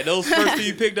stuff like those first two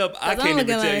you picked up. I can't even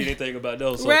tell you anything about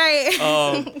those. So, right.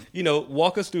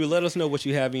 Walk us through. Let us know what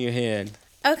you have in your hand.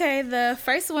 Okay, the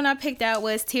first one I picked out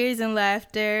was Tears and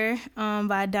Laughter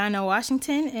by Dinah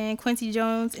Washington and Quincy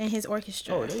Jones and his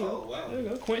orchestra. Oh, there you go. Wow. There you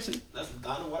go, Quincy. That's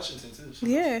Dinah Washington, too.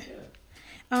 Yeah.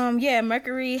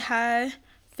 Mercury High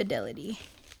Fidelity.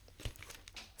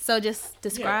 So just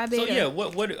describe it. So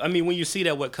what I mean, when you see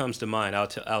that, what comes to mind?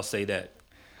 I'll say that.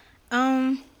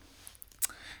 I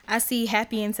see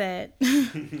happy and sad.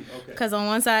 Okay. Because on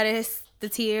one side is the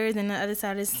tears and the other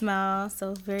side is smile.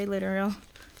 So very literal.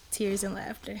 Tears and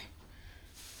Laughter.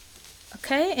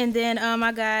 Okay, and then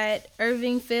I got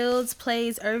Irving Fields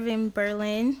plays Irving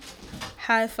Berlin,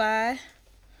 Hi-Fi.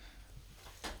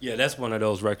 Yeah, that's one of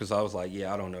those records I was like,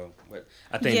 I don't know. But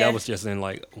I think that was just in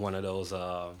like one of those,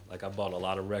 like I bought a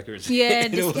lot of records. Yeah,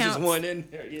 and there was just one in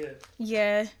there,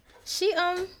 Yeah. She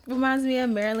reminds me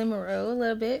of Marilyn Monroe a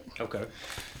little bit. Okay.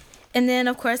 And then,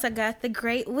 of course, I got the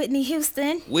great Whitney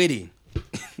Houston. Whitney.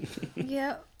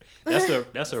 Yep.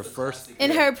 That's her first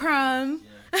in her prime.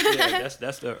 Yeah,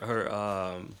 that's her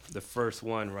the first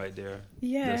one right there.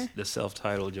 Yeah. The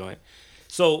self-titled joint.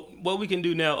 So what we can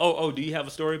do now? Do you have a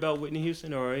story about Whitney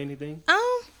Houston or anything?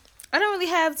 I don't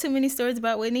really have too many stories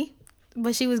about Whitney,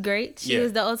 but she was great. She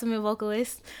was the ultimate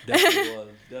vocalist.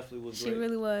 Definitely was. She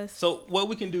really was. So what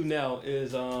we can do now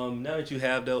is now that you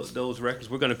have those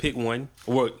records, we're gonna pick one.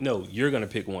 Or no, you're gonna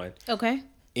pick one. Okay.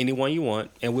 Anyone you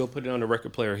want, and we'll put it on the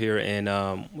record player here, and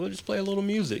we'll just play a little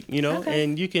music,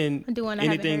 and you can do one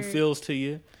anything feels to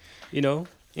you,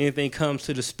 anything comes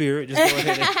to the spirit, just go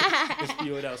ahead and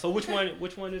spew it out. So which one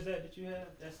is that you have?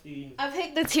 That's the... I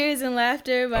picked the Tears and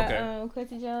Laughter by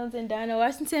Quincy Jones and Dinah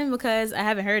Washington because I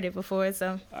haven't heard it before.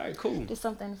 So all right, cool. Just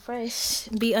something fresh,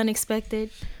 be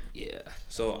unexpected. Yeah.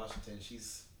 So Washington,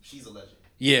 she's a legend.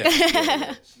 Yeah.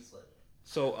 She's a legend.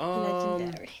 So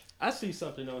Legendary. I see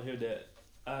something on here that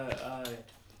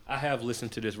I have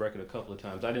listened to this record a couple of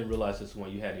times. I didn't realize this is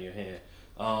one you had in your hand.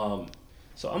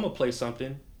 So I'm gonna play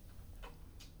something.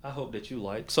 I hope that you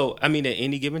like. So I mean, at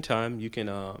any given time, you can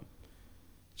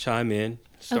chime in,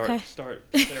 start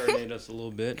serenade us a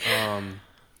little bit.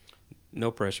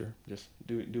 No pressure. Just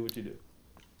do what you do.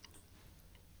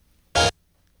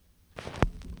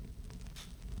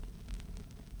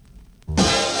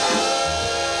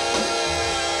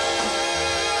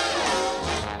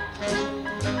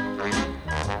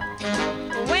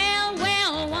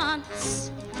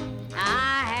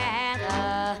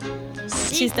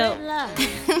 She's dope.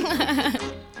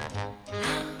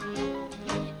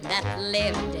 That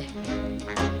lived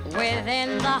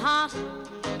within the heart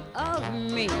of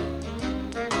me.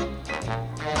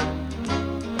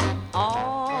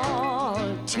 All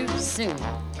too soon,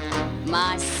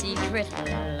 my secret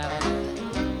love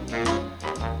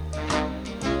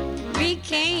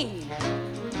became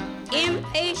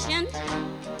impatient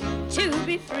to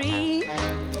be free.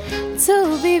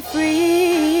 To be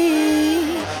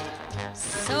free.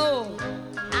 So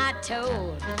I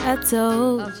told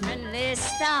a friendly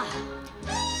star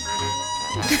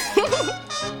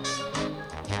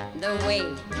the way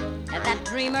that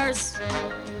dreamers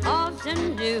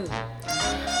often do.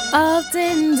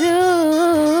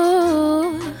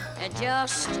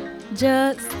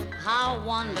 Just how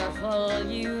wonderful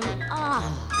you are,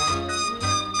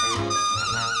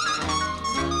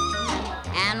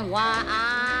 and why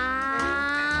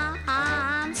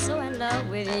I'm so in love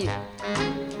with you.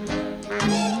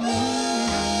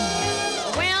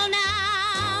 Well,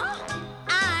 now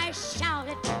I shout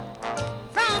it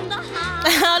from the heart.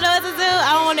 I don't know what to do.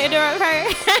 I don't want to interrupt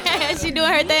her. She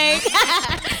doing her thing.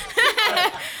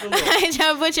 I ain't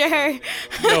trying to butcher her.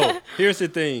 No, here's the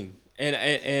thing,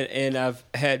 and I've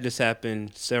had this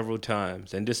happen several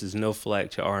times, and this is no flack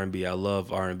to R&B. I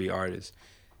love R&B artists.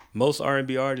 Most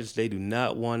R&B artists, they do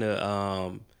not want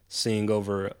to sing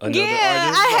over another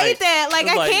artist. I hate that. Like,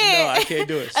 I can't. No, I can't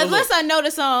do it. So unless I know the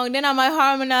song, then I might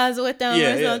harmonize with them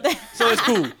or something. So it's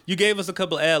cool. You gave us a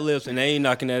couple of ad-libs, and they ain't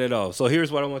knocking that at all. So here's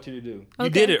what I want you to do. You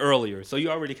did it earlier, so you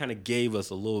already kind of gave us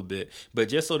a little bit. But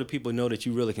just so the people know that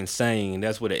you really can sing, and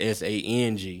that's with a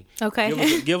S-A-N-G.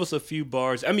 Okay. Give us a few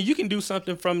bars. I mean, you can do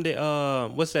something from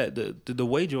the, what's that, the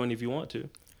way joint if you want to.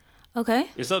 Okay.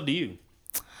 It's up to you.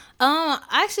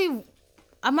 Actually,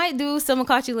 I might do Someone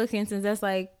Caught You Looking since that's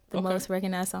like the most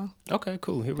recognized song. Okay,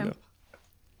 cool. Here we go.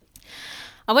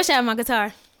 I wish I had my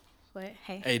guitar, but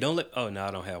hey. Hey, don't let... Oh, no,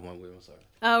 I don't have one with me. I'm sorry.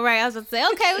 Oh, right. I was about to say,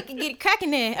 okay, we can get it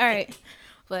cracking then. All right.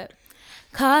 But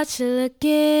caught you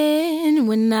looking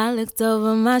when I looked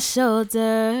over my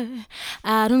shoulder.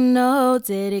 I don't know,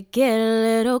 did it get a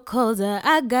little colder?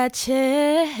 I got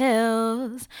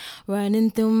chills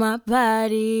running through my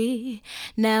body.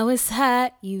 Now it's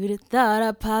hot, you'd have thought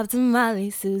I popped a Molly,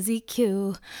 Susie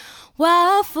Q.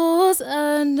 Waffles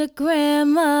under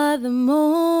grandmother moon.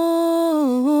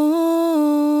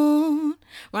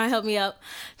 Ryan, help me up.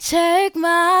 Check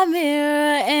my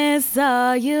mirror and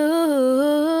saw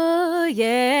you.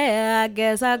 Yeah, I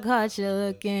guess I caught you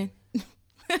looking.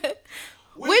 With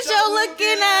your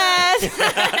looking ass.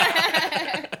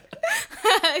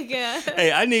 Yeah.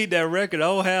 Hey, I need that record. I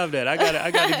don't have that. I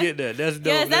gotta get that. That's dope.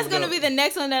 Yes, that's gonna be the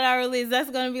next one that I release. That's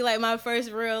gonna be like my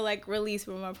first real like release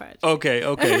for my project. Okay.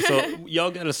 So y'all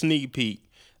got a sneak peek.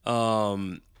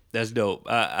 That's dope.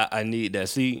 I need that.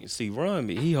 See, Ron,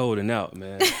 he holding out,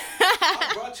 man.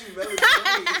 I brought you Melody.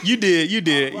 You did.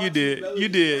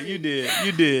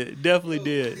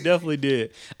 Definitely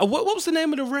did. What was the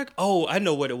name of the record? Oh, I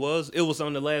know what it was. It was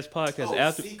on the last podcast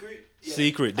after Secret. Yeah.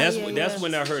 Secret. That's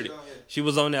when I heard it. She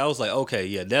was on there. I was like, okay,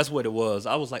 yeah, that's what it was.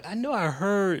 I was like, I know I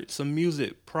heard some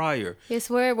music prior. Yes,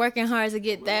 we're working hard to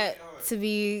get that to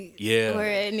be where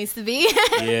it needs to be.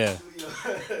 Yeah.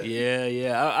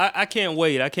 I can't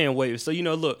wait. So,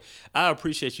 look, I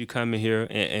appreciate you coming here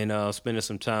and spending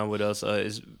some time with us.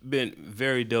 It's been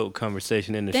very dope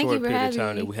conversation in the short period of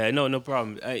time that we had. No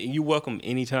problem. You're welcome.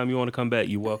 Anytime you want to come back,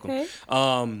 you're welcome. Okay.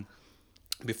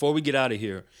 Before we get out of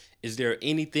here, is there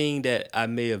anything that I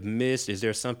may have missed? Is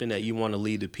there something that you want to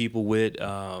leave the people with?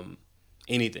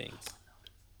 Anything?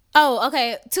 Oh,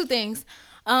 okay. 2 things.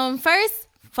 First,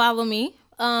 follow me.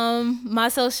 My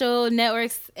social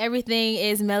networks, everything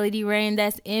is Melody Reyne.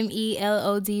 That's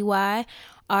MELODY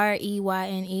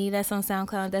Reyne. That's on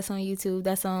SoundCloud. That's on YouTube.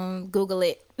 That's on Google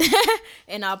it,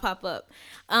 and I'll pop up.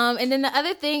 And then the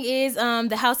other thing is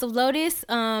the House of Lotus.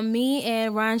 Me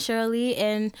and Ron Shirley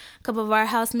and a couple of our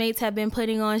housemates have been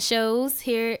putting on shows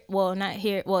here. Well, not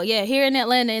here. Well, yeah, here in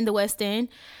Atlanta in the West End.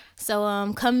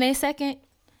 So come May 2nd,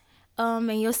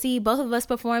 and you'll see both of us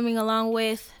performing along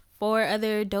with 4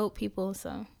 other dope people.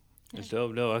 So. It's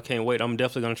dope, though. I can't wait. I'm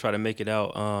definitely gonna try to make it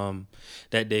out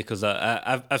that day because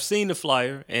I've seen the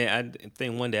flyer, and I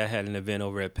think one day I had an event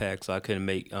over at PAC, so I couldn't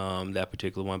make that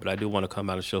particular one. But I do want to come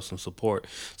out and show some support.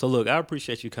 So look, I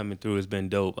appreciate you coming through. It's been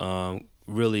dope.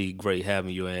 Really great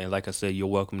having you, and like I said, you're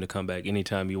welcome to come back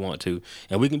anytime you want to,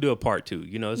 and we can do a part 2.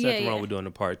 You know, there's nothing wrong with doing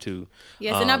a part 2.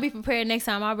 Yes, and I'll be prepared next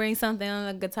time. I'll bring something on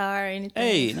a guitar or anything.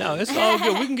 Hey, no, it's all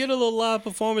good. We can get a little live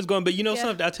performance going, but you know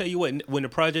something? I tell you what, when the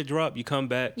project drop, you come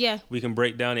back. Yeah, we can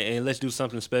break down it, and let's do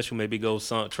something special. Maybe go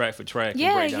track for track.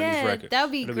 And break down this record. That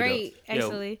would be great.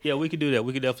 Actually, yeah, we could do that.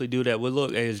 We could definitely do that. Well,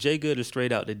 look, as Jay Good is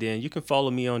Straight Out the Den. You can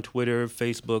follow me on Twitter,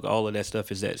 Facebook, all of that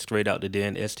stuff is at Straight Out the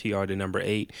Den. STR the number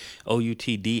 8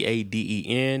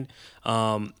 OUTDADEN.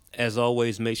 As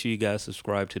always, make sure you guys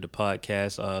subscribe to the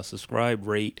podcast. Subscribe,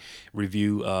 rate,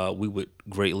 review. We would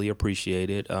greatly appreciate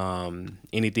it.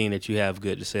 Anything that you have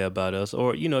good to say about us,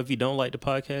 or you know, if you don't like the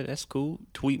podcast, that's cool.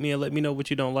 Tweet me and let me know what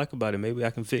you don't like about it. Maybe I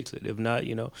can fix it. If not,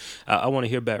 you know, I want to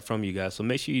hear back from you guys. So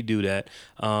make sure you do that.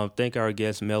 Thank our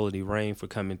guest Melody Reyne for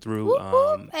coming through.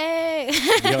 Hey.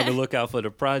 Be on the lookout for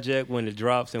the project when it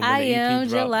drops and when the EP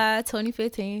drops. July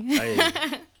 2015.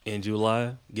 Hey, in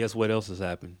July, guess what else has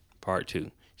happened? Part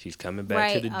 2. She's coming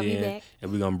back to the den,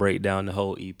 and we're going to break down the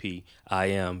whole EP. I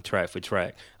Am, track for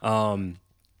track.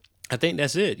 I think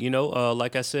that's it. You know,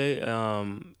 like I said,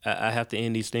 I have to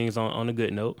end these things on a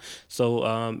good note.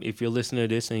 So if you're listening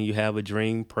to this and you have a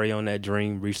dream, pray on that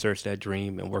dream, research that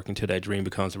dream, and work until that dream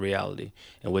becomes a reality.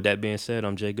 And with that being said,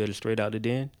 I'm Jay Good, Straight Out the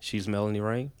Den. She's Melanie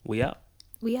Reyne. We out.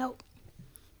 We out.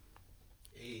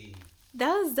 Hey.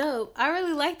 That was dope. I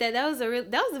really like that. That was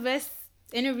the best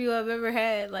interview I've ever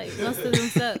had. Like, most of them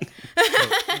suck.